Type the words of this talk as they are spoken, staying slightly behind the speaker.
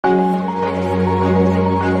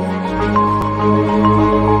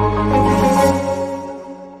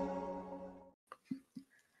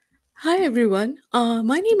Hi, everyone.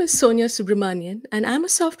 My name is Sonia Subramanian, and I'm a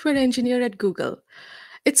software engineer at Google.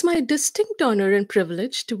 It's my distinct honor and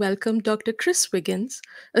privilege to welcome Dr. Chris Wiggins,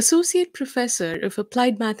 Associate Professor of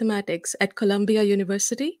Applied Mathematics at Columbia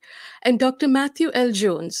University, and Dr. Matthew L.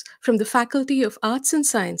 Jones from the Faculty of Arts and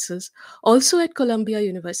Sciences, also at Columbia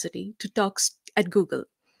University, to talk at Google.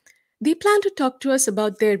 They plan to talk to us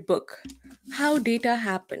about their book, How Data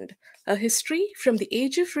Happened, a history from the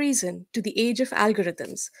age of reason to the age of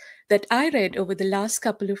algorithms, that I read over the last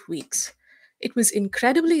couple of weeks. It was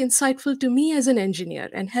incredibly insightful to me as an engineer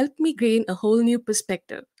and helped me gain a whole new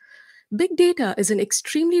perspective. Big data is an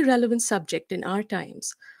extremely relevant subject in our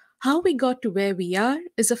times. How we got to where we are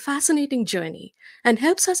is a fascinating journey and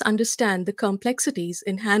helps us understand the complexities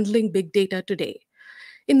in handling big data today.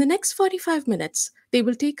 In the next 45 minutes, they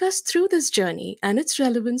will take us through this journey and its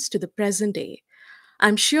relevance to the present day.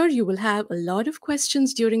 I'm sure you will have a lot of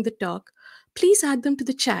questions during the talk. Please add them to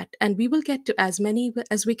the chat and we will get to as many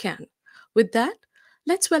as we can. With that,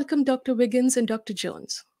 let's welcome Dr. Wiggins and Dr.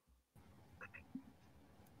 Jones.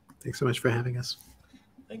 Thanks so much for having us.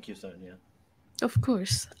 Thank you, Sonia. Of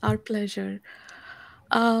course, our pleasure.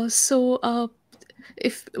 If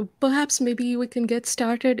perhaps maybe we can get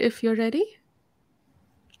started if you're ready.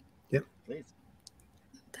 Yep. Please.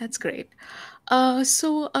 That's great.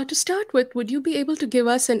 To start with, would you be able to give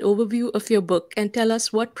us an overview of your book and tell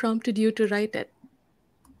us what prompted you to write it?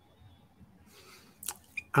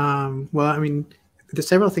 There's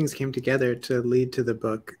several things came together to lead to the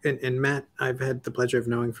book. And Matt, I've had the pleasure of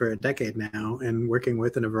knowing for a decade now and working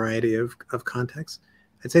with in a variety of contexts.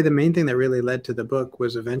 I'd say the main thing that really led to the book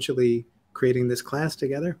was eventually creating this class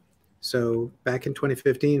together. So back in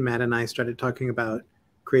 2015, Matt and I started talking about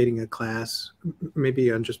creating a class, maybe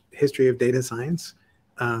on just history of data science.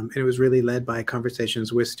 And it was really led by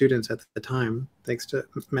conversations with students at the time, thanks to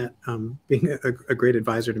Matt being a great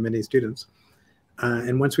advisor to many students.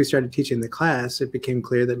 And once we started teaching the class, it became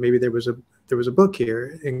clear that maybe there was a book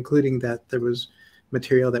here, including that there was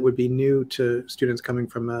material that would be new to students coming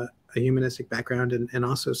from a humanistic background. And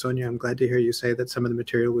also, Sonia, I'm glad to hear you say that some of the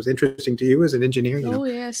material was interesting to you as an engineer.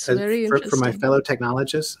 Yes, very interesting. For my fellow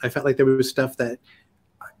technologists, I felt like there was stuff that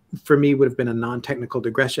for me would have been a non-technical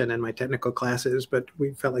digression in my technical classes, but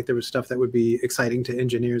we felt like there was stuff that would be exciting to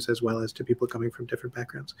engineers as well as to people coming from different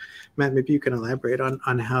backgrounds. Matt, maybe you can elaborate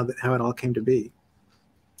on how it all came to be.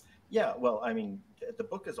 Yeah, well, I mean, the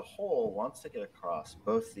book as a whole wants to get across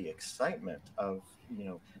both the excitement of,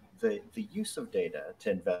 the use of data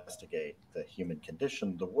to investigate the human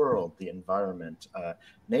condition, the world, the environment,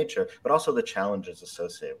 nature, but also the challenges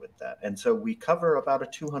associated with that. And so we cover about a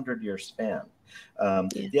 200-year span.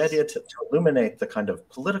 Yes. The idea to illuminate the kind of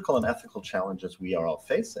political and ethical challenges we are all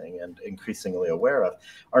facing and increasingly aware of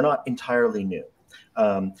are not entirely new.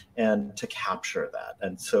 And to capture that.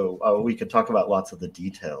 And so we could talk about lots of the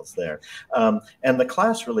details there. And the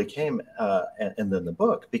class really came, and then the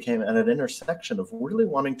book became at an intersection of really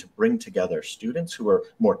wanting to bring together students who are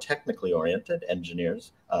more technically oriented,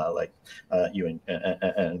 engineers like you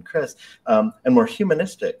and Chris, and more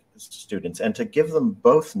humanistic students, and to give them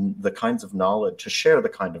both the kinds of knowledge, to share the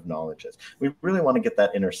kind of knowledges. We really want to get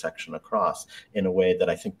that intersection across in a way that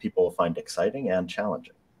I think people will find exciting and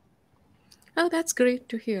challenging. Oh, that's great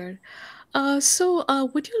to hear.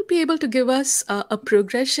 Would you be able to give us a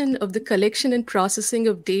progression of the collection and processing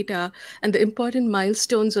of data and the important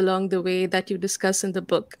milestones along the way that you discuss in the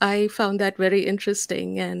book? I found that very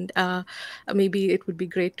interesting, and maybe it would be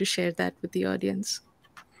great to share that with the audience.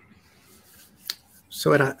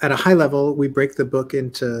 So at a high level, we break the book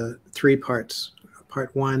into 3 parts.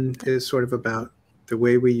 Part 1 is sort of about the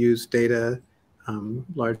way we use data,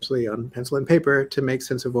 largely on pencil and paper, to make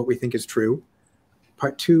sense of what we think is true.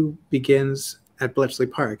 Part 2 begins at Bletchley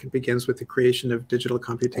Park. It begins with the creation of digital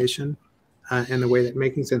computation and the way that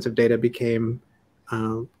making sense of data became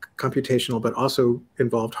computational, but also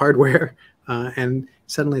involved hardware. And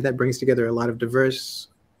suddenly that brings together a lot of diverse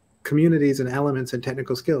communities and elements and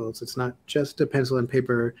technical skills. It's not just a pencil and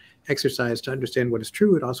paper exercise to understand what is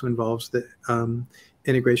true. It also involves the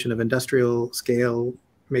integration of industrial scale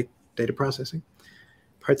data processing.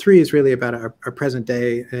 Part 3 is really about our present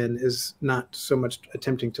day and is not so much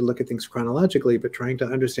attempting to look at things chronologically, but trying to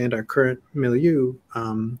understand our current milieu,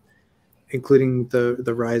 including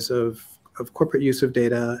the rise of corporate use of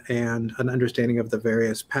data and an understanding of the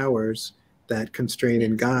various powers that constrain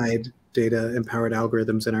and guide data-empowered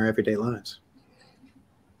algorithms in our everyday lives.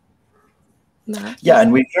 Yeah,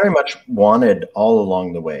 and we very much wanted all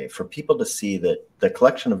along the way for people to see that the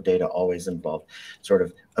collection of data always involved sort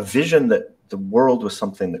of a vision that the world was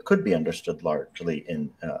something that could be understood largely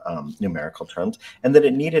in numerical terms, and that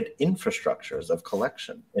it needed infrastructures of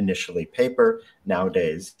collection, initially paper,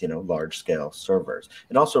 nowadays, large-scale servers.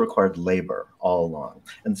 It also required labor all along.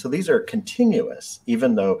 And so these are continuous,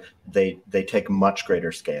 even though they take much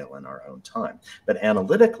greater scale in our own time. But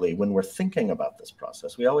analytically, when we're thinking about this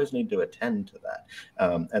process, we always need to attend to that.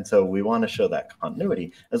 And so we want to show that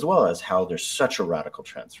continuity, as well as how there's such a radical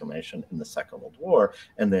transformation in the Second World War,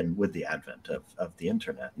 and then with the advent of the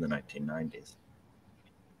internet in the 1990s.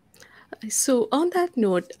 So on that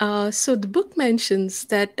note, so the book mentions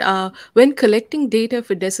that when collecting data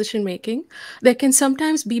for decision making, there can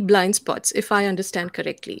sometimes be blind spots, if I understand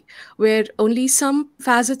correctly, where only some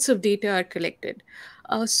facets of data are collected.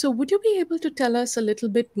 So would you be able to tell us a little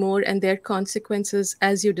bit more and their consequences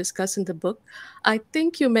as you discuss in the book? I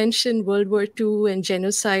think you mentioned World War II and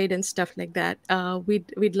genocide and stuff like that.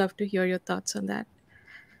 We'd love to hear your thoughts on that.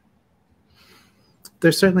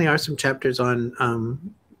 There certainly are some chapters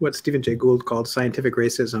on what Stephen Jay Gould called scientific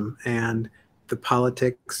racism and the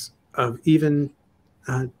politics of even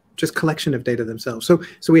just collection of data themselves. So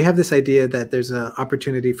we have this idea that there's an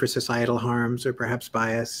opportunity for societal harms or perhaps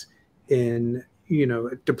bias in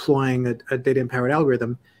deploying a data-empowered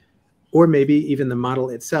algorithm, or maybe even the model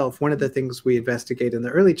itself. One of the things we investigate in the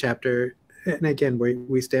early chapter, and again,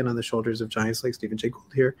 we stand on the shoulders of giants like Stephen Jay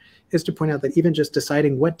Gould here, is to point out that even just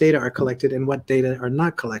deciding what data are collected and what data are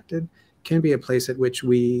not collected can be a place at which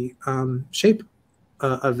we shape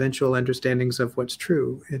eventual understandings of what's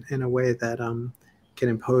true in a way that can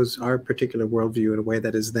impose our particular worldview in a way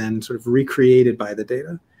that is then sort of recreated by the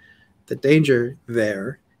data. The danger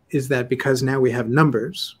there is that because now we have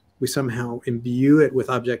numbers, we somehow imbue it with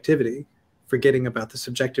objectivity, forgetting about the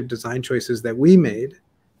subjective design choices that we made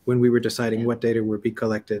when we were deciding what data would be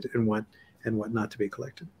collected and what not to be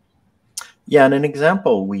collected. Yeah, and an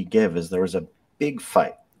example we give is there was a big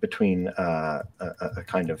fight between a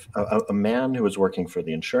man who was working for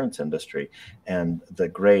the insurance industry and the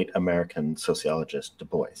great American sociologist Du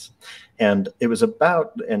Bois. And it was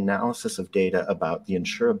about analysis of data about the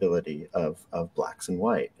insurability of blacks and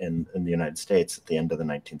white in the United States at the end of the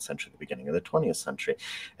 19th century, the beginning of the 20th century.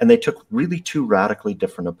 And they took really two radically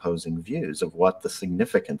different opposing views of what the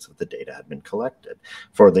significance of the data had been collected.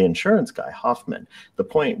 For the insurance guy, Hoffman, the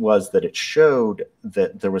point was that it showed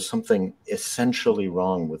that there was something essentially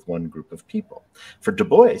wrong with one group of people. For Du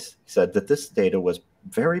Bois, he said that this data was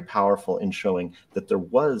very powerful in showing that there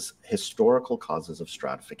was historical causes of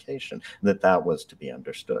stratification, and that was to be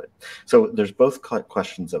understood. So there's both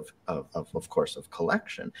questions of course, of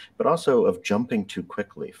collection, but also of jumping too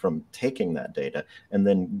quickly from taking that data and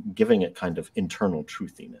then giving it kind of internal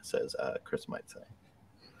truthiness, as Chris might say.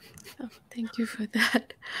 Oh, thank you for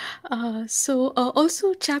that.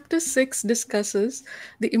 Also, Chapter 6 discusses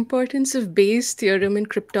the importance of Bayes' theorem in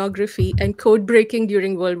cryptography and code breaking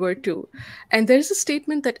during World War II. And there's a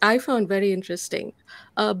statement that I found very interesting.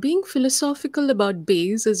 Being philosophical about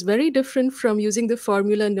Bayes is very different from using the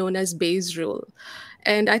formula known as Bayes' rule.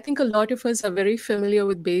 And I think a lot of us are very familiar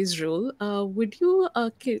with Bayes' rule. Would you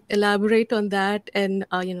elaborate on that and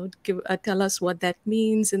tell us what that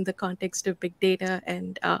means in the context of big data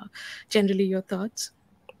and generally your thoughts?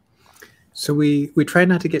 So we try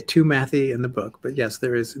not to get too mathy in the book, but yes,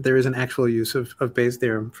 there is an actual use of Bayes'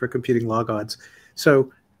 theorem for computing log odds.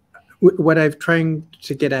 So what I'm trying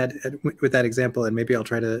to get at with that example, and maybe I'll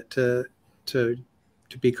try to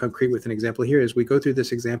be concrete with an example here, is we go through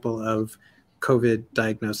this example of COVID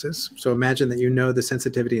diagnosis. So imagine that you know the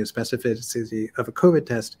sensitivity and specificity of a COVID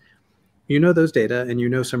test. You know those data and you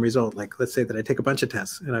know some result. Like let's say that I take a bunch of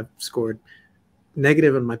tests and I've scored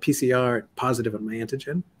negative on my PCR, positive on my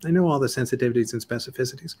antigen. I know all the sensitivities and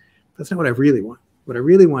specificities. That's not what I really want. What I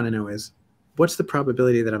really want to know is what's the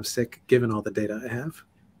probability that I'm sick given all the data I have?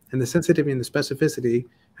 And the sensitivity and the specificity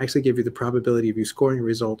actually give you the probability of you scoring a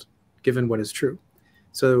result given what is true.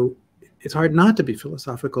 So it's hard not to be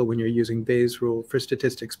philosophical when you're using Bayes' rule for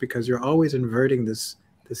statistics, because you're always inverting this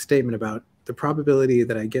statement about the probability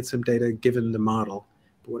that I get some data given the model.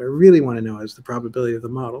 But what I really want to know is the probability of the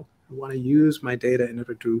model. I want to use my data in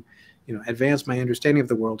order to, advance my understanding of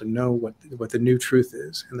the world and know what the new truth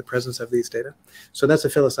is in the presence of these data. So that's a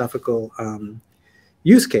philosophical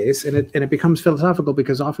use case, and it becomes philosophical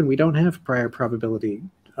because often we don't have prior probability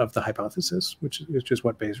of the hypothesis, which is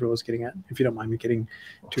what Bayes' rule is getting at. If you don't mind me getting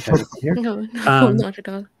too technical here. No, not at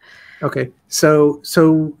all. Okay, so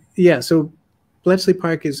Bletchley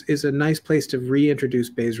Park is a nice place to reintroduce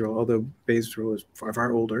Bayes' rule, although Bayes' rule is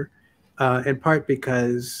far older, in part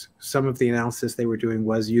because some of the analysis they were doing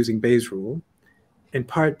was using Bayes' rule. in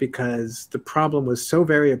part because the problem was so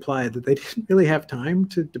very applied that they didn't really have time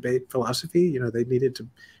to debate philosophy. You know, they needed to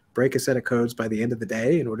break a set of codes by the end of the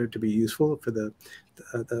day in order to be useful for the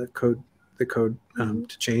code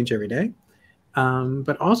to change every day.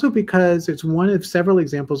 But also because it's one of several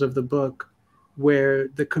examples of the book where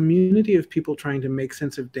the community of people trying to make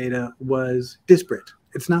sense of data was disparate.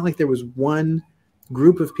 It's not like there was one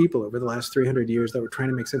group of people over the last 300 years that were trying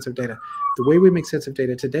to make sense of data. The way we make sense of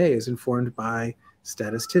data today is informed by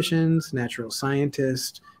statisticians, natural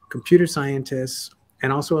scientists, computer scientists,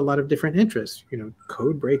 and also a lot of different interests, you know,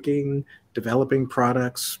 code breaking, developing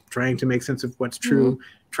products, trying to make sense of what's true,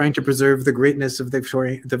 trying to preserve the greatness of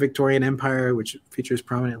the Victorian Empire, which features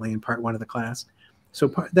prominently in part one of the class. So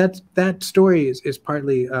that story is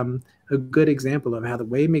partly a good example of how the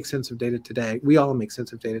way we make sense of data today, we all make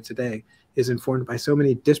sense of data today, is informed by so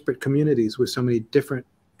many disparate communities with so many different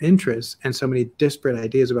interests and so many disparate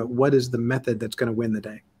ideas about what is the method that's going to win the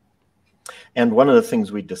day. And one of the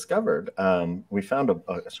things we discovered, we found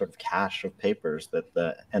a sort of cache of papers that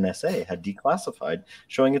the NSA had declassified,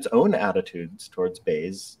 showing its own attitudes towards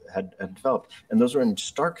Bayes had developed. And those are in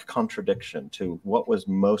stark contradiction to what was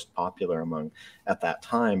most popular among, at that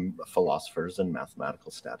time, philosophers and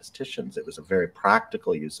mathematical statisticians. It was a very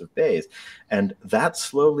practical use of Bayes. And that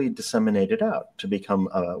slowly disseminated out to become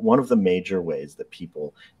one of the major ways that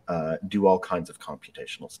people do all kinds of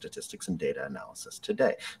computational statistics and data analysis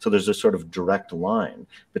today. So there's a sort of direct line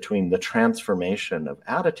between the transformation of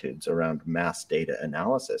attitudes around mass data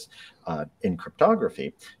analysis in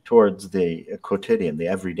cryptography towards the quotidian, the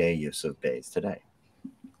everyday use of Bayes today.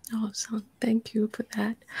 Awesome. Thank you for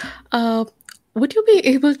that. Would you be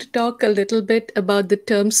able to talk a little bit about the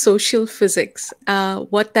term social physics,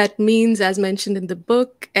 what that means as mentioned in the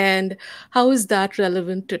book, and how is that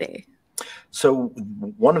relevant today? So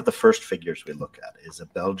one of the first figures we look at is a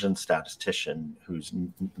Belgian statistician whose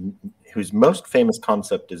most famous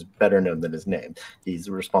concept is better known than his name. He's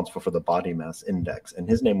responsible for the body mass index, and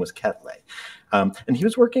his name was Quetelet. And he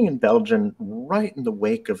was working in Belgium right in the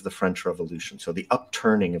wake of the French Revolution, so the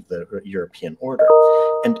upturning of the European order.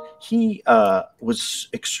 And he was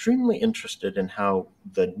extremely interested in how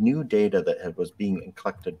the new data that was being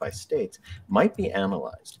collected by states might be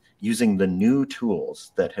analyzed using the new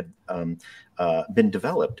tools that had been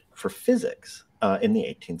developed for physics in the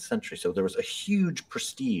 18th century. So there was a huge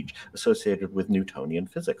prestige associated with Newtonian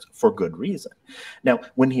physics for good reason. Now,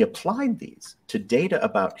 when he applied these to data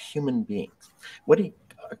about human beings, what he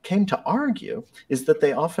came to argue is that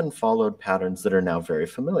they often followed patterns that are now very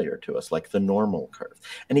familiar to us, like the normal curve.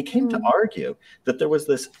 And he came to argue that there was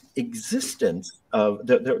this existence of,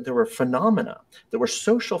 there were phenomena, there were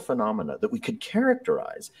social phenomena that we could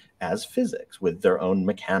characterize as physics with their own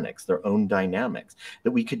mechanics, their own dynamics,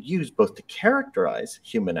 that we could use both to characterize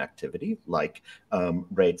human activity, like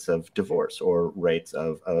rates of divorce or rates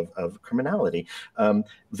of criminality,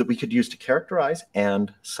 that we could use to characterize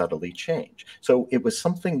and subtly change. So it was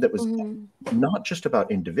something that was not just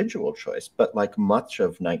about individual choice, but like much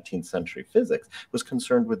of 19th century physics, was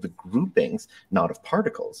concerned with the groupings, not of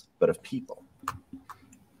particles, but of people.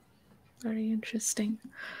 Very interesting.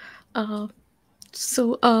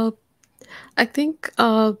 So I think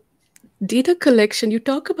data collection, you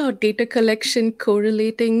talk about data collection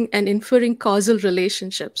correlating and inferring causal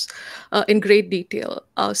relationships in great detail.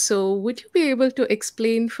 So would you be able to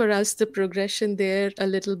explain for us the progression there a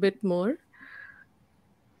little bit more?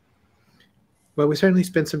 Well, we certainly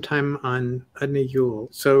spent some time on Udny-Yule.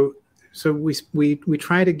 So we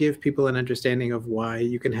try to give people an understanding of why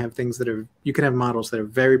you can have things that are, you can have models that are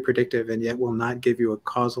very predictive and yet will not give you a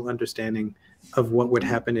causal understanding of what would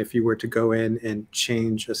happen if you were to go in and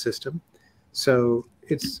change a system. So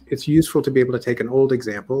it's useful to be able to take an old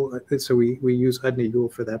example. So we use Udny-Yule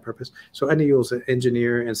for that purpose. So Udny-Yule is an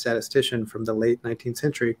engineer and statistician from the late 19th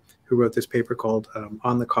century who wrote this paper called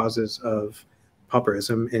On the Causes of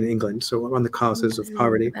Pauperism in England. So on the causes of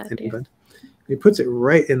poverty in England. He puts it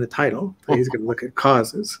right in the title. He's going to look at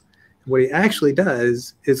causes. What he actually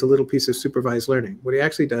does is a little piece of supervised learning. What he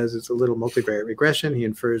actually does is a little multivariate regression. He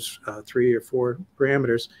infers 3 or 4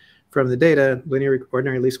 parameters from the data, linear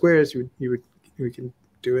ordinary least squares. We can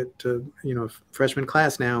do it to, you know, freshman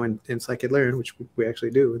class now in scikit-learn, which we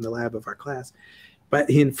actually do in the lab of our class. But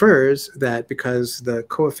he infers that because the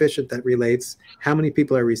coefficient that relates how many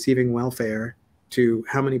people are receiving welfare to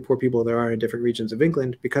how many poor people there are in different regions of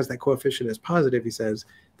England, because that coefficient is positive, he says,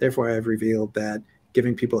 therefore I have revealed that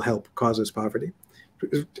giving people help causes poverty.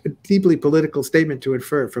 It's a deeply political statement to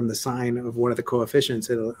infer from the sign of one of the coefficients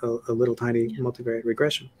in a little tiny multivariate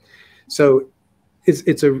regression. So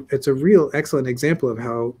it's a real excellent example of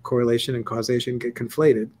how correlation and causation get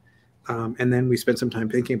conflated. And then we spent some time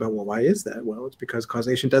thinking about, well, why is that? Well, it's because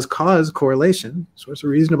causation does cause correlation, so it's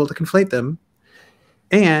reasonable to conflate them.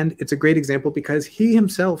 And it's a great example because he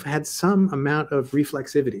himself had some amount of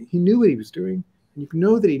reflexivity. He knew what he was doing. And you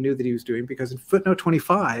know that he knew that he was doing because in footnote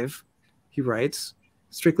 25, he writes,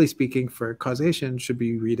 strictly speaking, for causation should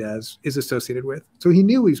be read as is associated with. So he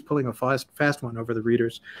knew he was pulling a fast one over the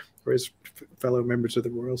readers or his fellow members of the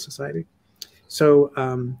Royal Society. So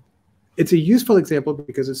it's a useful example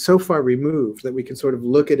because it's so far removed that we can sort of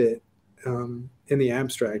look at it in the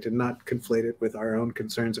abstract and not conflate it with our own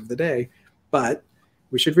concerns of the day. But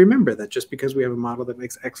we should remember that just because we have a model that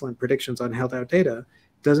makes excellent predictions on held out data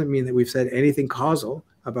doesn't mean that we've said anything causal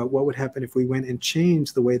about what would happen if we went and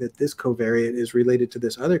changed the way that this covariate is related to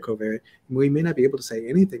this other covariate. And we may not be able to say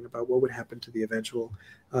anything about what would happen to the eventual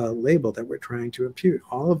label that we're trying to impute.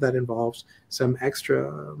 All of that involves some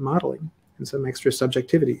extra modeling and some extra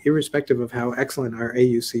subjectivity, irrespective of how excellent our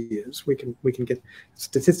AUC is. We can get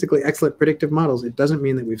statistically excellent predictive models. It doesn't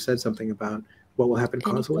mean that we've said something about what will happen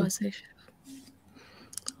causally.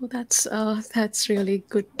 Oh, that's really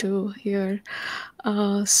good to hear.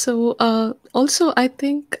 Also, I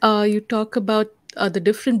think you talk about the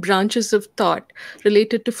different branches of thought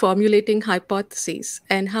related to formulating hypotheses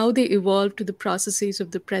and how they evolve to the processes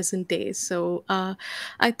of the present day. So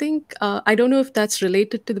I think, I don't know if that's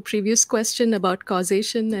related to the previous question about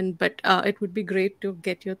causation, but it would be great to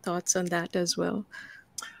get your thoughts on that as well.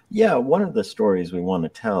 Yeah, one of the stories we want to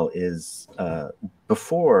tell is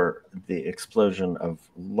before the explosion of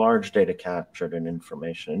large data captured and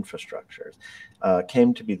information infrastructures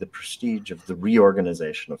came to be the prestige of the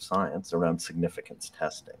reorganization of science around significance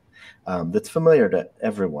testing. That's familiar to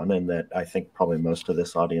everyone, and that I think probably most of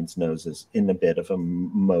this audience knows is in a bit of a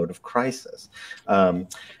mode of crisis.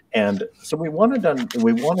 And so we wanted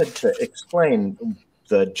to explain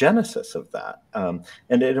the genesis of that.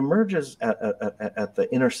 And it emerges at the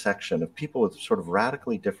intersection of people with sort of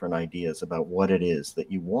radically different ideas about what it is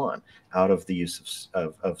that you want out of the use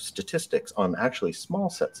of statistics on actually small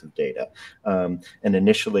sets of data. And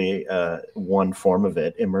initially, one form of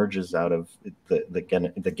it emerges out of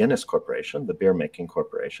the Guinness Corporation, the beer making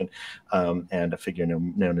corporation, and a figure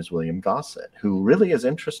known as William Gossett, who really is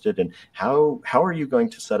interested in how are you going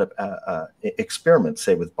to set up experiments,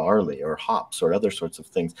 say with barley or hops or other sorts of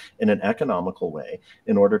things in an economical way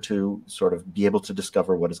in order to sort of be able to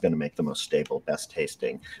discover what is going to make the most stable, best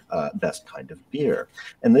tasting, best kind of beer.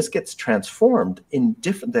 And this gets transformed in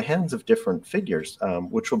the hands of different figures,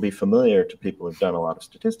 which will be familiar to people who've done a lot of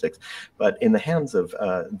statistics. But in the hands of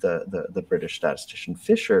the British statistician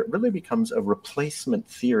Fisher, it really becomes a replacement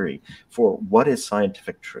theory for what is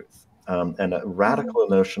scientific truth. And a radical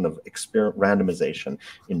notion of randomization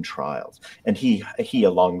in trials. And he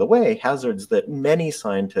along the way hazards that many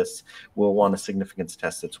scientists will want a significance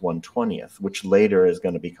test that's 1/20th, which later is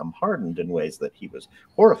going to become hardened in ways that he was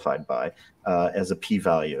horrified by as a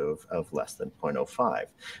p-value of less than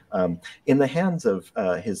 0.05. In the hands of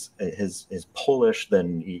his Polish,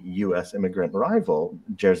 then U.S. immigrant rival,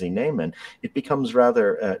 Jerzy Neyman, it becomes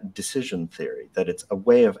rather a decision theory, that it's a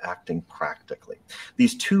way of acting practically.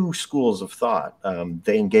 These two schools of thought,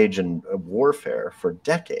 they engage in warfare for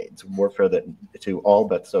decades, warfare that to all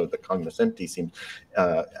but so the cognoscenti seems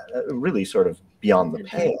really sort of beyond the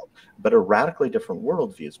pale, but are radically different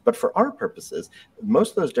worldviews. But for our purposes, most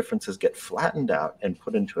of those differences get flattened out and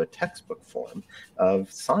put into a textbook form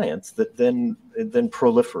of science that then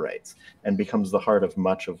proliferates and becomes the heart of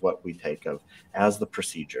much of what we take of as the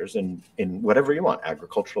procedures in whatever you want,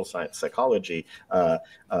 agricultural science, psychology,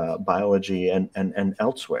 biology, and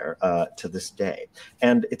elsewhere to this day.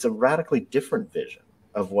 And it's a radically different vision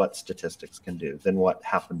of what statistics can do than what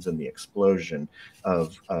happens in the explosion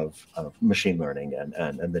of machine learning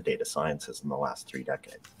and the data sciences in the last 3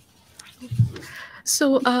 decades.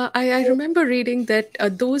 So I remember reading that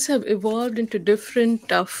those have evolved into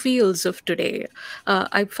different fields of today.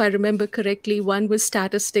 If I remember correctly, one was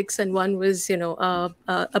statistics and one was,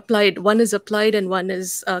 applied. One is applied and one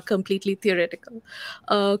is completely theoretical.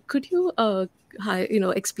 Could you,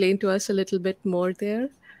 explain to us a little bit more there?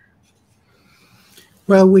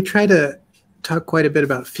 Well, we try to talk quite a bit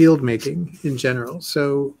about field making in general.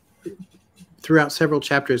 So throughout several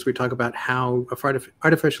chapters, we talk about how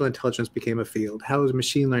artificial intelligence became a field, how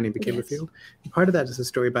machine learning became a field. And part of that is a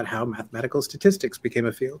story about how mathematical statistics became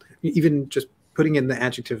a field. Even just putting in the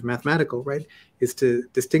adjective mathematical, right, is to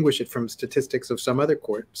distinguish it from statistics of some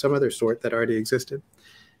other sort that already existed.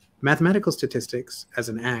 Mathematical statistics as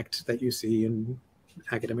an act that you see in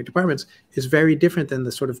academic departments is very different than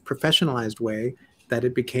the sort of professionalized way that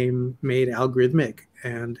it became made algorithmic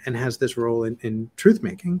and has this role in truth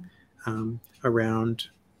making around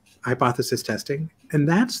hypothesis testing, and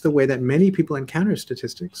that's the way that many people encounter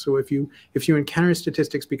statistics. So if you encounter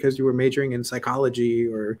statistics because you were majoring in psychology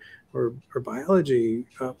or biology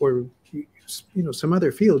or some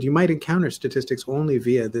other field, you might encounter statistics only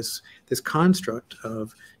via this construct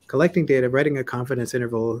of collecting data, writing a confidence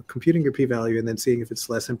interval, computing your p-value, and then seeing if it's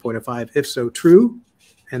less than 0.05. If so, true,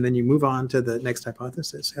 and then you move on to the next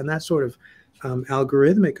hypothesis. And that sort of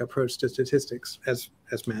algorithmic approach to statistics, as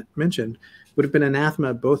Matt mentioned, would have been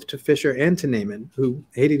anathema both to Fisher and to Neyman, who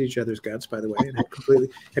hated each other's guts, by the way, and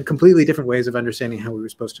had completely different ways of understanding how we were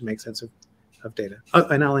supposed to make sense of data.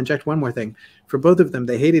 And I'll inject one more thing. For both of them,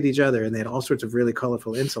 they hated each other, and they had all sorts of really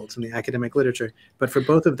colorful insults in the academic literature. But for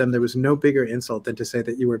both of them, there was no bigger insult than to say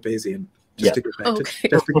that you were Bayesian. Just to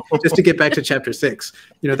get back to chapter 6.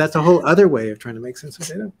 That's a whole other way of trying to make sense of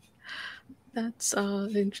data. That's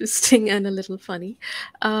interesting and a little funny.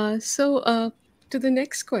 To the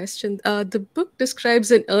next question, the book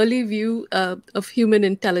describes an early view of human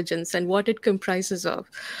intelligence and what it comprises of.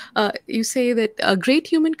 You say that great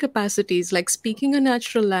human capacities like speaking a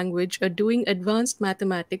natural language or doing advanced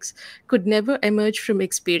mathematics could never emerge from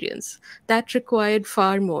experience. That required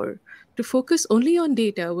far more. To focus only on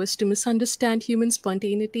data was to misunderstand human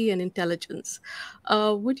spontaneity and intelligence.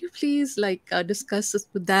 Would you please discuss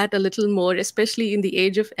that a little more, especially in the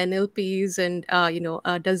age of NLPs, and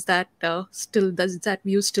does that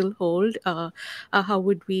view still hold? How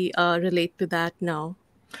would we relate to that now?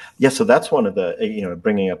 Yeah, so that's one of the,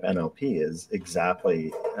 bringing up NLP is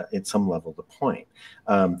exactly at some level the point,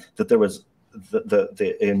 that there was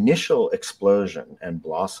the initial explosion and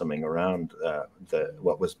blossoming around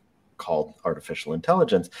what was called artificial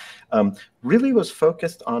intelligence, really was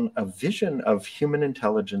focused on a vision of human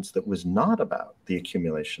intelligence that was not about the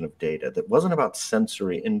accumulation of data, that wasn't about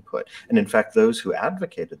sensory input. And in fact, those who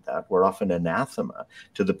advocated that were often anathema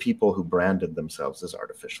to the people who branded themselves as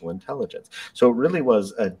artificial intelligence. So it really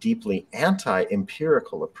was a deeply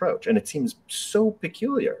anti-empirical approach. And it seems so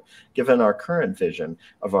peculiar given our current vision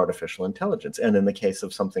of artificial intelligence. And in the case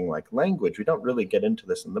of something like language, we don't really get into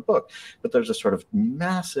this in the book, but there's a sort of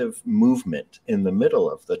massive movement in the middle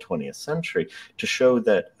of the 20th century to show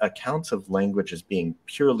that accounts of language as being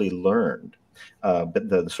purely learned, but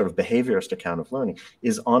the sort of behaviorist account of learning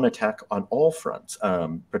is on attack on all fronts,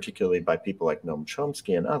 particularly by people like Noam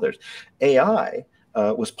Chomsky and others. AI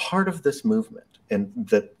was part of this movement. And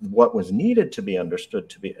that what was needed to be understood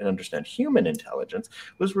to understand human intelligence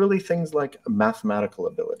was really things like mathematical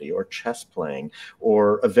ability or chess playing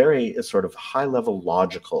or a very sort of high-level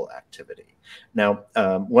logical activity. Now,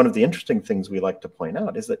 one of the interesting things we like to point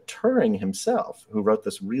out is that Turing himself, who wrote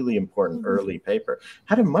this really important early paper,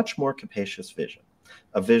 had a much more capacious vision.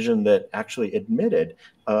 A vision that actually admitted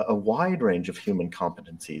a wide range of human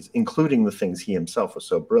competencies, including the things he himself was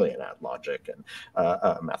so brilliant at, logic and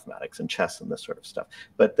mathematics and chess and this sort of stuff,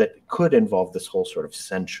 but that could involve this whole sort of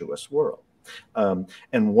sensuous world.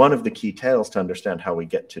 And one of the key tales to understand how we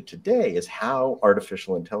get to today is how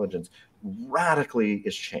artificial intelligence radically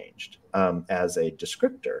is changed as a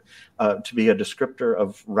descriptor, to be a descriptor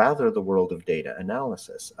of rather the world of data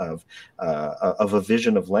analysis, of a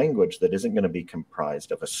vision of language that isn't going to be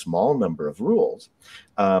comprised of a small number of rules,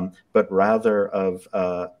 but rather of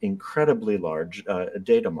incredibly large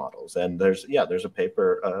data models. And there's a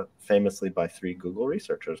paper famously by 3 Google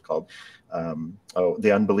researchers called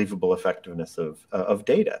The Unbelievable Effectiveness of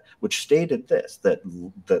Data, which stated this,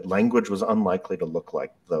 that language was unlikely to look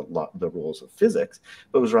like the rules of physics,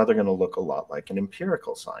 but was rather going to look a lot like an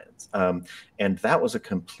empirical science. And that was a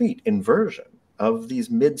complete inversion of these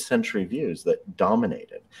mid-century views that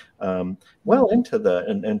dominated well into the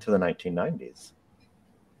 1990s.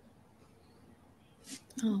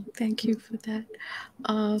 Oh, thank you for that.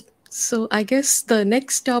 So I guess the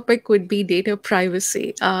next topic would be data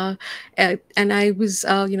privacy. And I was,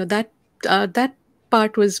 that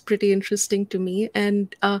part was pretty interesting to me.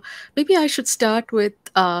 And maybe I should start with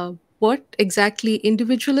what exactly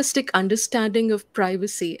individualistic understanding of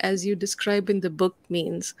privacy, as you describe in the book,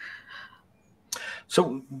 means.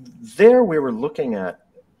 So there we were looking at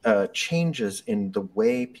changes in the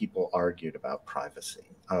way people argued about privacy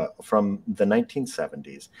from the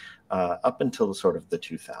 1970s up until sort of the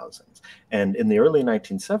 2000s. And in the early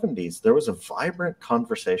 1970s, there was a vibrant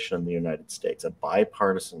conversation in the United States, a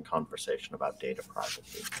bipartisan conversation about data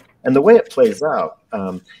privacy. And the way it plays out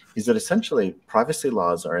is that essentially privacy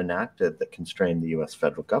laws are enacted that constrain the US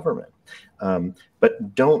federal government,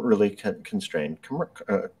 but don't really constrain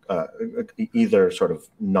either sort of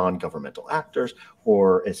non-governmental actors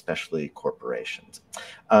or especially corporations.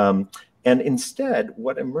 And instead,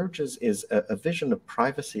 what emerges is a vision of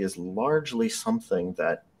privacy as largely something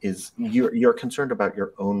that is you're concerned about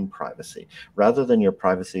your own privacy rather than your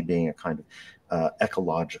privacy being a kind of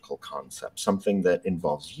ecological concept, something that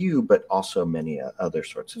involves you, but also many other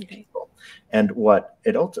sorts of people. And one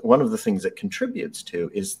of the things it contributes to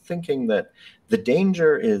is thinking that the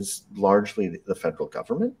danger is largely the federal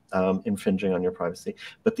government infringing on your privacy,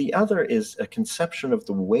 but the other is a conception of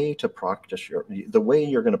the way to practice the way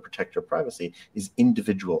you're going to protect your privacy is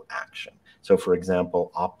individual action. So, for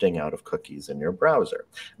example, opting out of cookies in your browser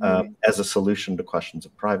as a solution to questions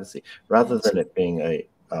of privacy, rather than it being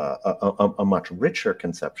a much richer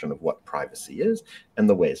conception of what privacy is and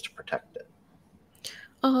the ways to protect it.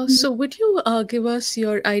 So would you give us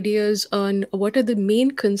your ideas on what are the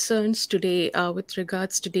main concerns today with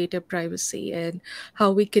regards to data privacy and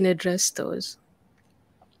how we can address those?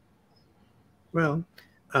 Well,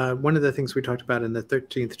 one of the things we talked about in the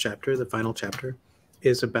 13th chapter, the final chapter,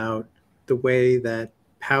 is about the way that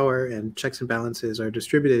power and checks and balances are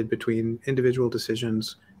distributed between individual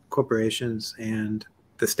decisions, corporations, and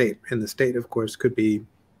the state. And the state, of course, could be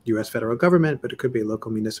U.S. federal government, but it could be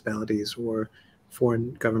local municipalities or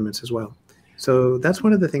foreign governments as well. So that's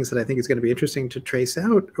one of the things that I think is going to be interesting to trace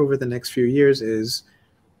out over the next few years is,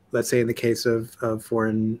 let's say in the case of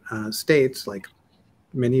foreign states, like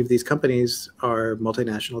many of these companies are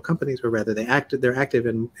multinational companies, or rather they're active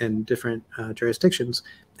in different jurisdictions.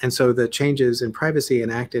 And so the changes in privacy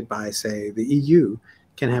enacted by, say, the EU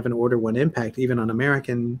can have an order one impact even on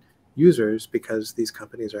American users because these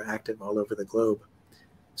companies are active all over the globe.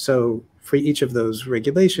 So for each of those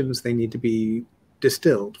regulations, they need to be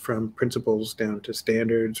distilled from principles down to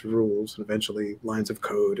standards, rules, and eventually lines of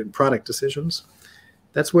code and product decisions.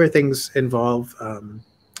 That's where things involve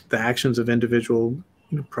the actions of individual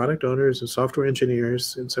product owners and software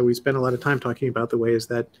engineers. And so we spend a lot of time talking about the ways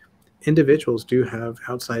that individuals do have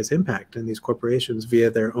outsized impact in these corporations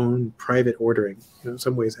via their own private ordering. In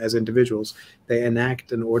some ways, as individuals, they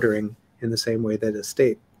enact an ordering in the same way that a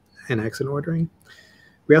state enacts an ordering.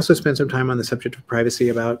 We also spend some time on the subject of privacy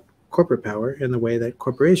about corporate power and the way that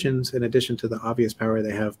corporations, in addition to the obvious power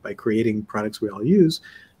they have by creating products we all use,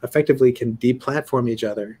 effectively can deplatform each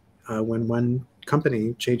other when one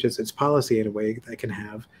company changes its policy in a way that can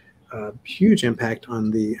have a huge impact on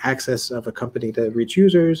the access of a company to reach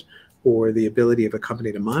users or the ability of a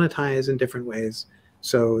company to monetize in different ways.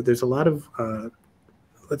 So there's a lot of,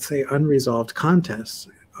 let's say, unresolved contests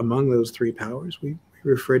among those three powers. We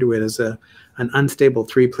refer to it as an unstable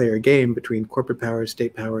three-player game between corporate power,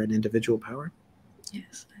 state power, and individual power.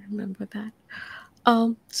 Yes, I remember that.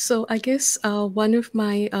 So I guess one of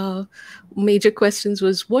my major questions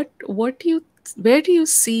was where do you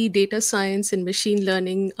see data science and machine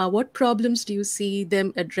learning? What problems do you see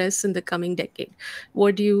them address in the coming decade?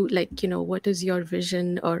 What do you what is your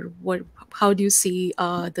vision, or how do you see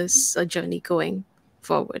this journey going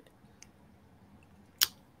forward?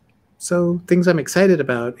 So things I'm excited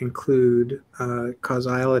about include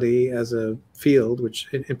causality as a field, which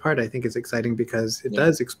in part I think is exciting because it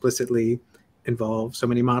does explicitly involve so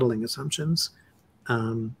many modeling assumptions.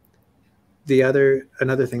 Another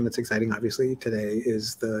thing that's exciting, obviously, today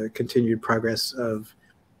is the continued progress of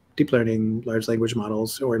deep learning, large language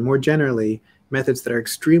models, or more generally, methods that are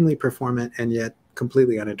extremely performant and yet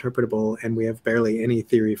completely uninterpretable, and we have barely any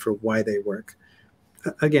theory for why they work.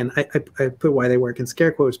 Again, I put why they work in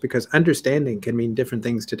scare quotes because understanding can mean different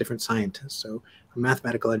things to different scientists. So a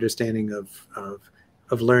mathematical understanding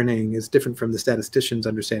of learning is different from the statistician's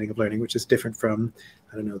understanding of learning, which is different from,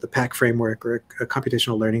 I don't know, the PAC framework or a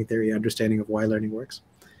computational learning theory understanding of why learning works.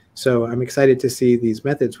 So I'm excited to see these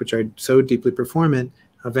methods, which are so deeply performant,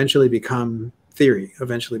 eventually become theory,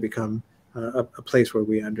 eventually become a place where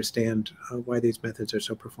we understand why these methods are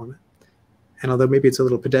so performant. And although maybe it's a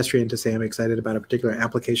little pedestrian to say I'm excited about a particular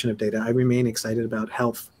application of data, I remain excited about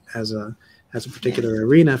health as a particular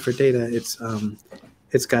arena for data.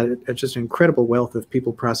 It's got just an incredible wealth of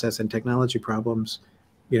people, process, and technology problems.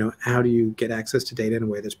 How do you get access to data in a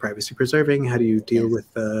way that's privacy preserving? How do you deal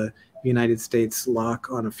with the United States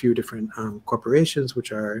lock on a few different corporations,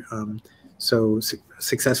 which are so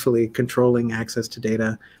successfully controlling access to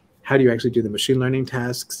data? How do you actually do the machine learning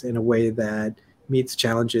tasks in a way that meets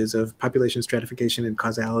challenges of population stratification and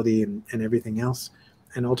causality and everything else?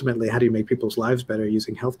 And ultimately, how do you make people's lives better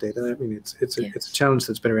using health data? I mean, it's a challenge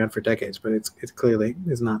that's been around for decades, but it's clearly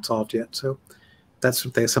is not solved yet. So that's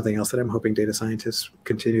something else that I'm hoping data scientists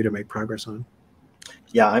continue to make progress on.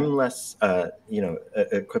 Yeah, I'm less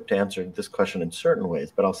equipped to answer this question in certain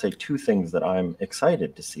ways, but I'll say two things that I'm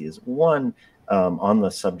excited to see is one, on the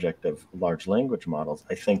subject of large language models,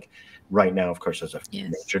 I think right now, of course, there's a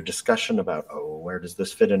Yes. major discussion about, oh, where does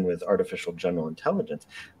this fit in with artificial general intelligence?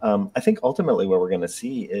 I think ultimately what we're going to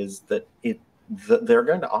see is that they're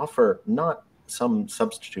going to offer not some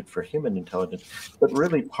substitute for human intelligence, but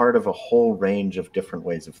really part of a whole range of different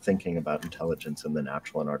ways of thinking about intelligence in the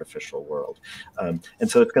natural and artificial world. And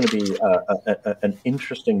so it's going to be an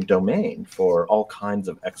interesting domain for all kinds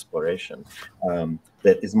of exploration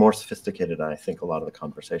that is more sophisticated than I think a lot of the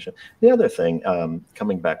conversation. The other thing,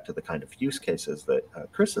 coming back to the kind of use cases that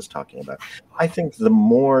Chris is talking about, I think the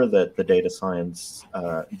more that the data science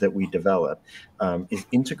that we develop is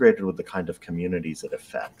integrated with the kind of communities it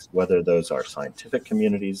affects, whether those are scientific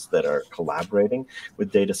communities that are collaborating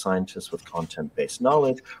with data scientists with content-based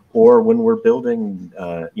knowledge, or when we're building,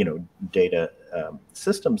 data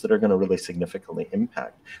systems that are going to really significantly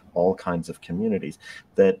impact all kinds of communities,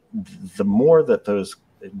 that the more that those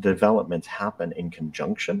developments happen in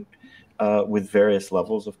conjunction with various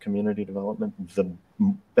levels of community development, the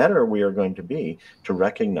better we are going to be to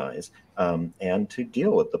recognize and to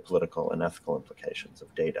deal with the political and ethical implications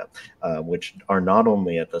of data, which are not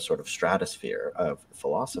only at the sort of stratosphere of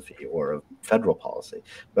philosophy or of federal policy,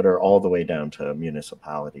 but are all the way down to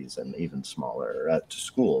municipalities and even smaller, to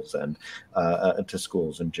schools and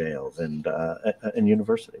jails and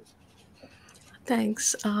universities.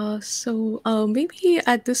 Thanks. Maybe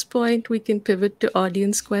at this point we can pivot to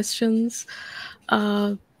audience questions.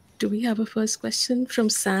 Do we have a first question from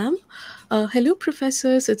Sam? Hello,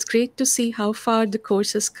 professors. It's great to see how far the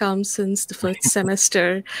course has come since the first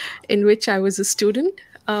semester in which I was a student.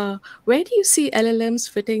 Where do you see LLMs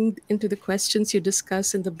fitting into the questions you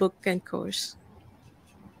discuss in the book and course?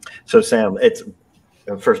 So, Sam, it's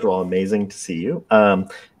first of all amazing to see you.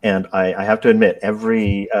 And I have to admit,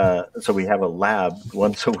 so we have a lab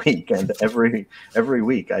once a week, and every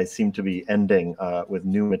week I seem to be ending with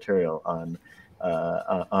new material on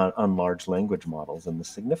large language models and the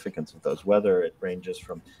significance of those, whether it ranges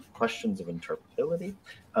from questions of interpretability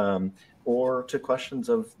or to questions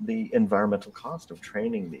of the environmental cost of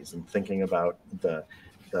training these and thinking about the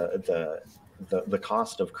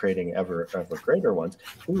cost of creating ever greater ones,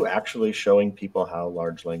 to actually showing people how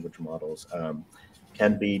large language models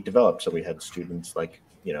can be developed. So we had students like,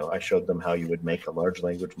 I showed them how you would make a large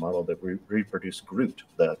language model that reproduced Groot,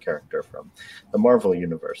 the character from the Marvel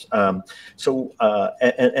universe. And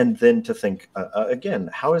then to think, again,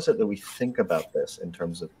 how is it that we think about this in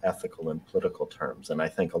terms of ethical and political terms? And I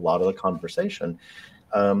think a lot of the conversation,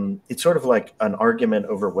 it's sort of like an argument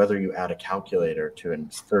over whether you add a calculator to a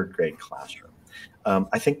third grade classroom.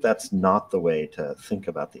 I think that's not the way to think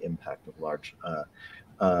about the impact of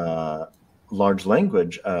large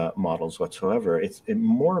language models whatsoever. It's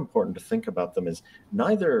more important to think about them as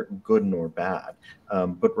neither good nor bad,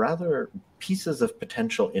 but rather pieces of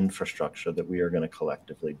potential infrastructure that we are going to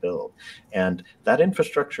collectively build. And that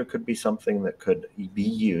infrastructure could be something that could be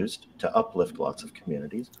used to uplift lots of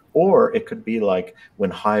communities, or it could be like when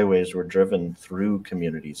highways were driven through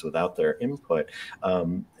communities without their input,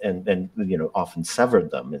 and often severed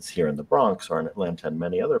them. It's here in the Bronx or in Atlanta and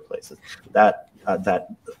many other places. That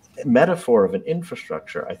metaphor of an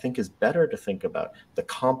infrastructure, I think, is better to think about the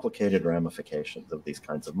complicated ramifications of these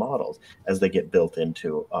kinds of models as they get built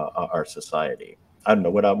into our society. I don't know.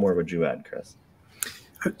 What more would you add, Chris?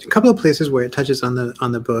 A couple of places where it touches on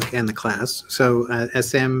the book and the class. So as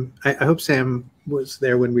Sam, I hope Sam was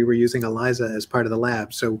there when we were using Eliza as part of the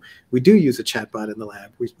lab. So we do use a chatbot in the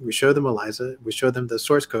lab. We show them Eliza. We show them the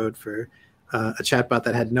source code for a chatbot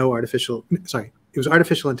that had no it was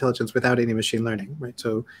artificial intelligence without any machine learning, right?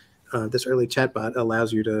 So this early chatbot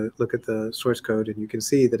allows you to look at the source code, and you can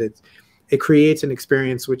see that it creates an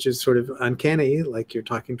experience which is sort of uncanny, like you're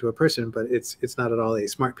talking to a person, but it's not at all a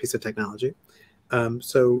smart piece of technology.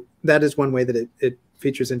 So that is one way that it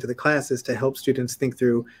features into the class, is to help students think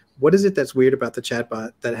through what is it that's weird about the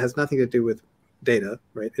chatbot that has nothing to do with data,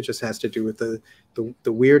 right? It just has to do with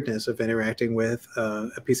the weirdness of interacting with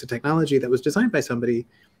a piece of technology that was designed by somebody,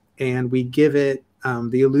 and we give it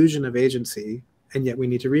the illusion of agency. And yet we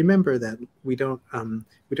need to remember that we don't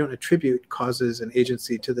attribute causes and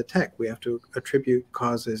agency to the tech. We have to attribute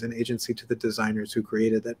causes and agency to the designers who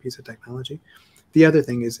created that piece of technology. The other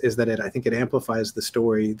thing is that I think it amplifies the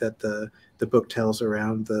story that the book tells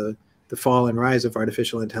around the fall and rise of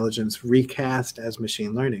artificial intelligence recast as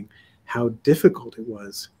machine learning, how difficult it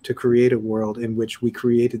was to create a world in which we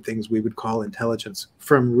created things we would call intelligence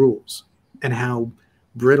from rules, and how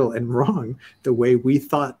brittle and wrong the way we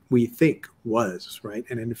think was, right?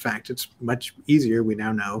 And in fact, it's much easier, we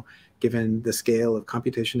now know, given the scale of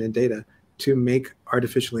computation and data, to make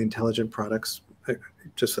artificially intelligent products,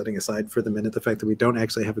 just setting aside for the minute the fact that we don't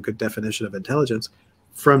actually have a good definition of intelligence,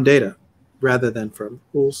 from data, rather than from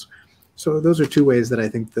rules. So those are two ways that I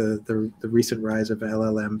think the recent rise of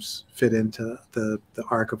LLMs fit into the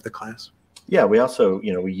arc of the class. Yeah, we also,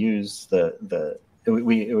 we use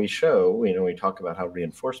we show, we talk about how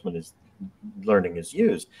reinforcement learning is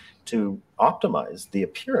used to optimize the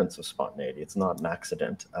appearance of spontaneity. It's not an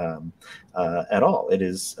accident at all. It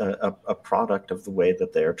is a product of the way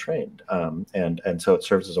that they are trained. And so it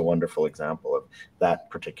serves as a wonderful example of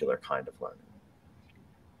that particular kind of learning.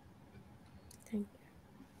 Thank you.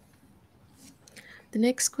 The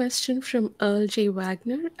next question from Earl J.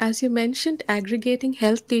 Wagner. As you mentioned, aggregating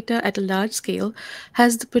health data at a large scale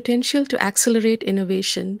has the potential to accelerate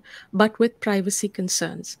innovation, but with privacy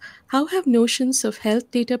concerns. How have notions of health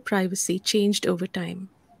data privacy changed over time?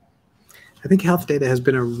 I think health data has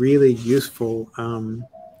been a really useful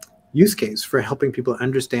use case for helping people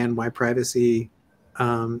understand why privacy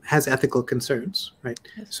has ethical concerns, right?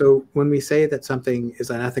 Yes. So when we say that something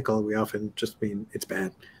is unethical, we often just mean it's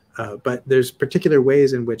bad. But there's particular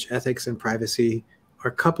ways in which ethics and privacy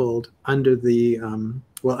are coupled under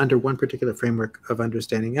under one particular framework of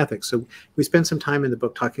understanding ethics. So we spend some time in the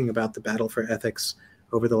book talking about the battle for ethics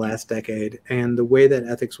over the last decade and the way that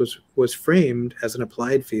ethics was framed as an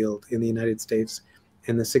applied field in the United States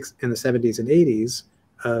in the 70s and 80s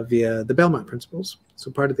via the Belmont Principles.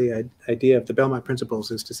 So part of the idea of the Belmont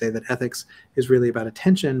Principles is to say that ethics is really about a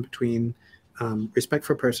tension between respect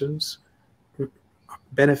for persons,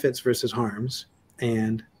 benefits versus harms,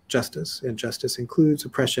 and justice. And justice includes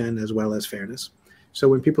oppression as well as fairness. So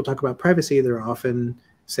when people talk about privacy, they're often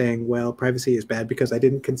saying, well, privacy is bad because I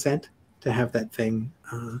didn't consent to have that thing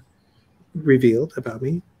revealed about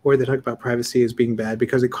me. Or they talk about privacy as being bad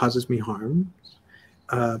because it causes me harm.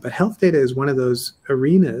 But health data is one of those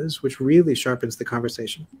arenas which really sharpens the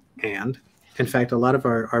conversation. And in fact, a lot of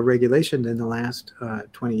our regulation in the last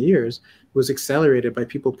 20 years was accelerated by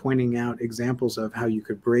people pointing out examples of how you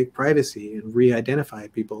could break privacy and re-identify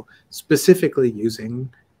people specifically using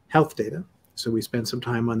health data. So we spent some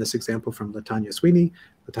time on this example from LaTanya Sweeney.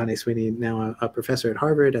 LaTanya Sweeney, now a professor at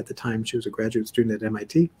Harvard. At the time, she was a graduate student at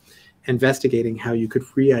MIT, investigating how you could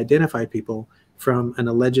re-identify people from an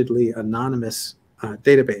allegedly anonymous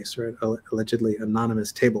database or an allegedly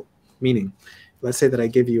anonymous table. Meaning, let's say that I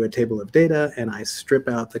give you a table of data and I strip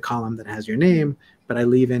out the column that has your name, but I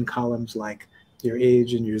leave in columns like your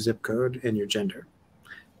age and your zip code and your gender.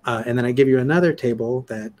 And then I give you another table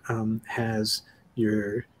that has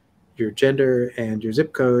your gender and your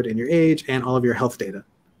zip code and your age and all of your health data,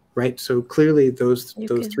 right? So clearly those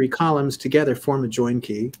three columns together form a join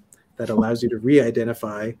key that allows you to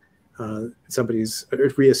re-identify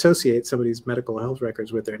reassociate somebody's medical health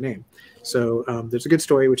records with their name. So there's a good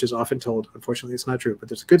story which is often told, unfortunately it's not true, but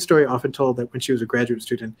there's a good story often told that when she was a graduate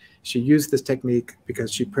student, she used this technique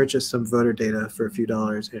because she purchased some voter data for a few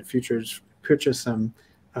dollars and purchased some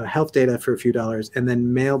health data for a few dollars and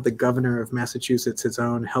then mailed the governor of Massachusetts his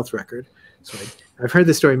own health record. So I've heard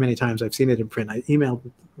this story many times. I've seen it in print. I emailed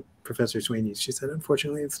Professor Sweeney. She said,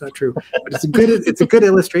 unfortunately, it's not true, but it's a good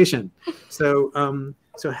illustration. So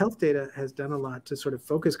so health data has done a lot to sort of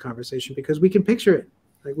focus conversation because we can picture it.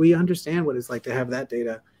 Like we understand what it's like to have that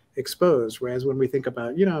data exposed. Whereas when we think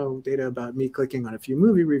about, data about me clicking on a few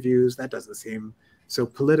movie reviews, that doesn't seem so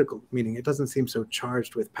political, meaning it doesn't seem so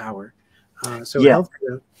charged with power. So yeah. Health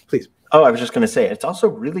data, please. Oh, I was just going to say, it's also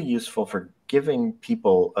really useful for giving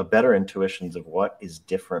people a better intuitions of what is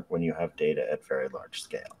different when you have data at very large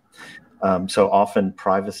scale. So often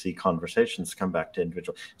privacy conversations come back to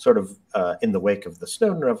individual, sort of in the wake of the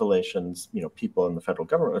Snowden revelations, people in the federal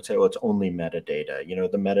government would say, well, it's only metadata.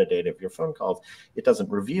 The metadata of your phone calls, it doesn't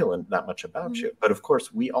reveal that much about you. But of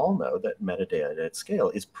course, we all know that metadata at scale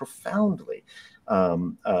is profoundly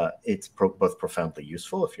both profoundly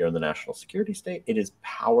useful if you're in the national security state, it is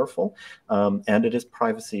powerful, and it is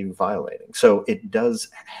privacy violating. So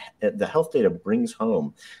the health data brings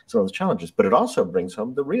home some of the challenges, but it also brings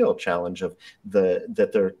home the real challenge of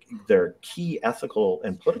that there are key ethical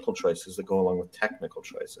and political choices that go along with technical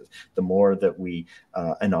choices. The more that we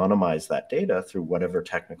anonymize that data through whatever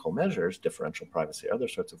technical measures, differential privacy, other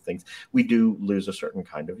sorts of things, we do lose a certain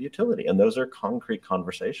kind of utility. And those are concrete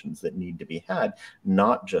conversations that need to be had,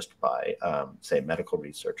 not just by, say, medical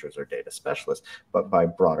researchers or data specialists, but by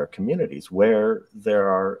broader communities where there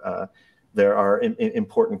are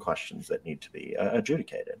important questions that need to be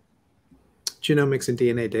adjudicated. Genomics and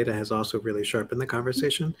DNA data has also really sharpened the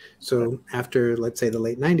conversation. So after, let's say, the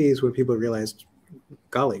late 90s, when people realized,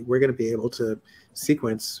 golly, we're going to be able to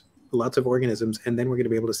sequence lots of organisms, and then we're going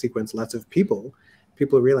to be able to sequence lots of people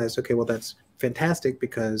realized, okay, well, that's fantastic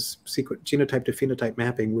because genotype to phenotype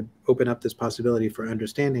mapping would open up this possibility for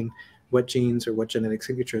understanding what genes or what genetic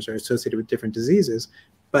signatures are associated with different diseases.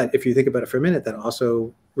 But if you think about it for a minute, that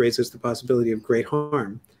also raises the possibility of great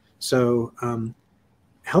harm. So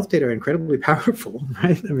health data are incredibly powerful,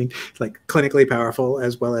 right? I mean, like clinically powerful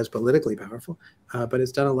as well as politically powerful, but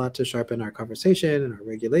it's done a lot to sharpen our conversation and our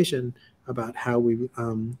regulation about how we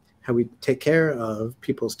take care of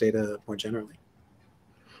people's data more generally.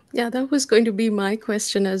 Yeah, that was going to be my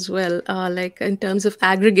question as well, like in terms of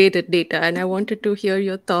aggregated data. And I wanted to hear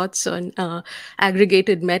your thoughts on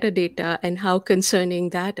aggregated metadata and how concerning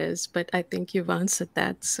that is. But I think you've answered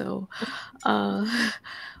that. So, uh,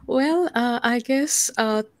 I guess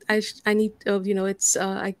I need, it's,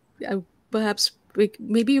 I perhaps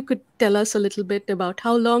maybe you could tell us a little bit about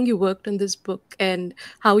how long you worked on this book and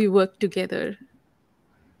how you worked together.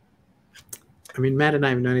 I mean, Matt and I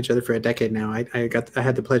have known each other for a decade now. I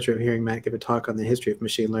had the pleasure of hearing Matt give a talk on the history of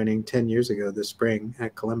machine learning 10 years ago this spring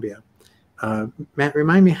at Columbia. Matt,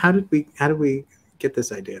 remind me, how did we get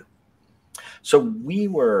this idea? So we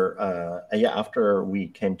were, after we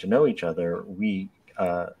came to know each other, we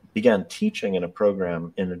began teaching in a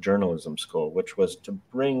program in a journalism school, which was to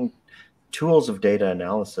bring tools of data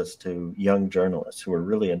analysis to young journalists who are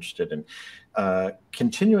really interested in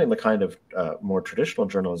continuing the kind of more traditional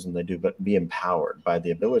journalism they do, but be empowered by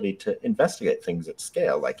the ability to investigate things at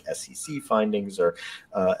scale, like SEC findings or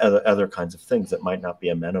other kinds of things that might not be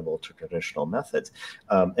amenable to traditional methods.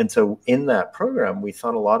 And so in that program, we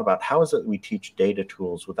thought a lot about how is it we teach data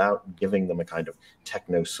tools without giving them a kind of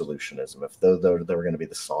techno-solutionism, if though they were going to be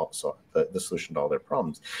the solution to all their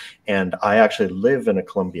problems. And I actually live in a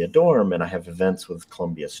Columbia dorm, and I have events with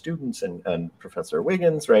Columbia students, and Professor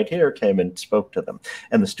Wiggins right here came and spoke to them.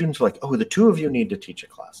 And the students were like, oh, the two of you need to teach a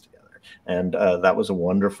class together. And that was a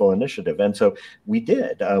wonderful initiative. And so we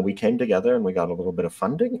did. We came together and we got a little bit of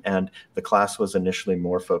funding. And the class was initially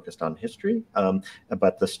more focused on history,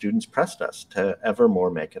 but the students pressed us to ever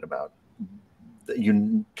more make it about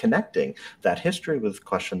connecting that history with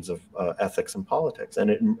questions of ethics and politics.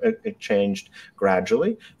 And it changed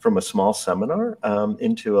gradually from a small seminar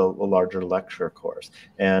into a larger lecture course.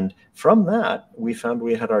 And from that, we found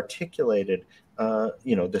we had articulated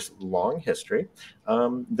this long history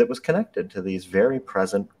that was connected to these very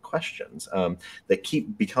present questions that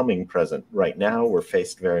keep becoming present right now. We're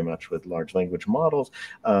faced very much with large language models.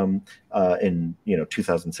 In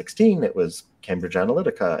 2016, it was Cambridge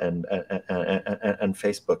Analytica and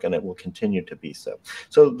Facebook, and it will continue to be so.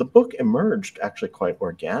 So the book emerged actually quite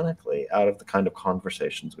organically out of the kind of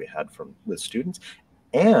conversations we had with students.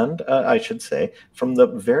 And I should say, from the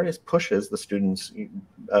various pushes the students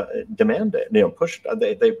demanded,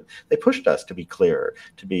 they pushed us to be clearer,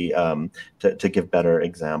 to be to give better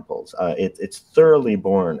examples. It's thoroughly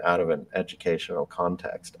born out of an educational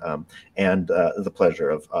context, and the pleasure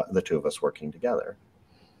of the two of us working together.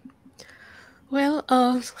 Well,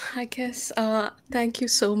 I guess thank you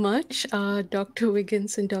so much, Dr.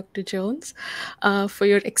 Wiggins and Dr. Jones, for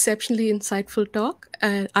your exceptionally insightful talk.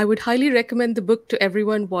 And I would highly recommend the book to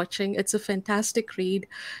everyone watching. It's a fantastic read,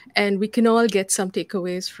 and we can all get some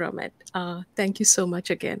takeaways from it. Thank you so much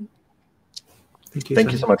again. Thank you.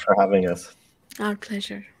 Thank you so much for having us. Our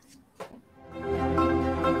pleasure.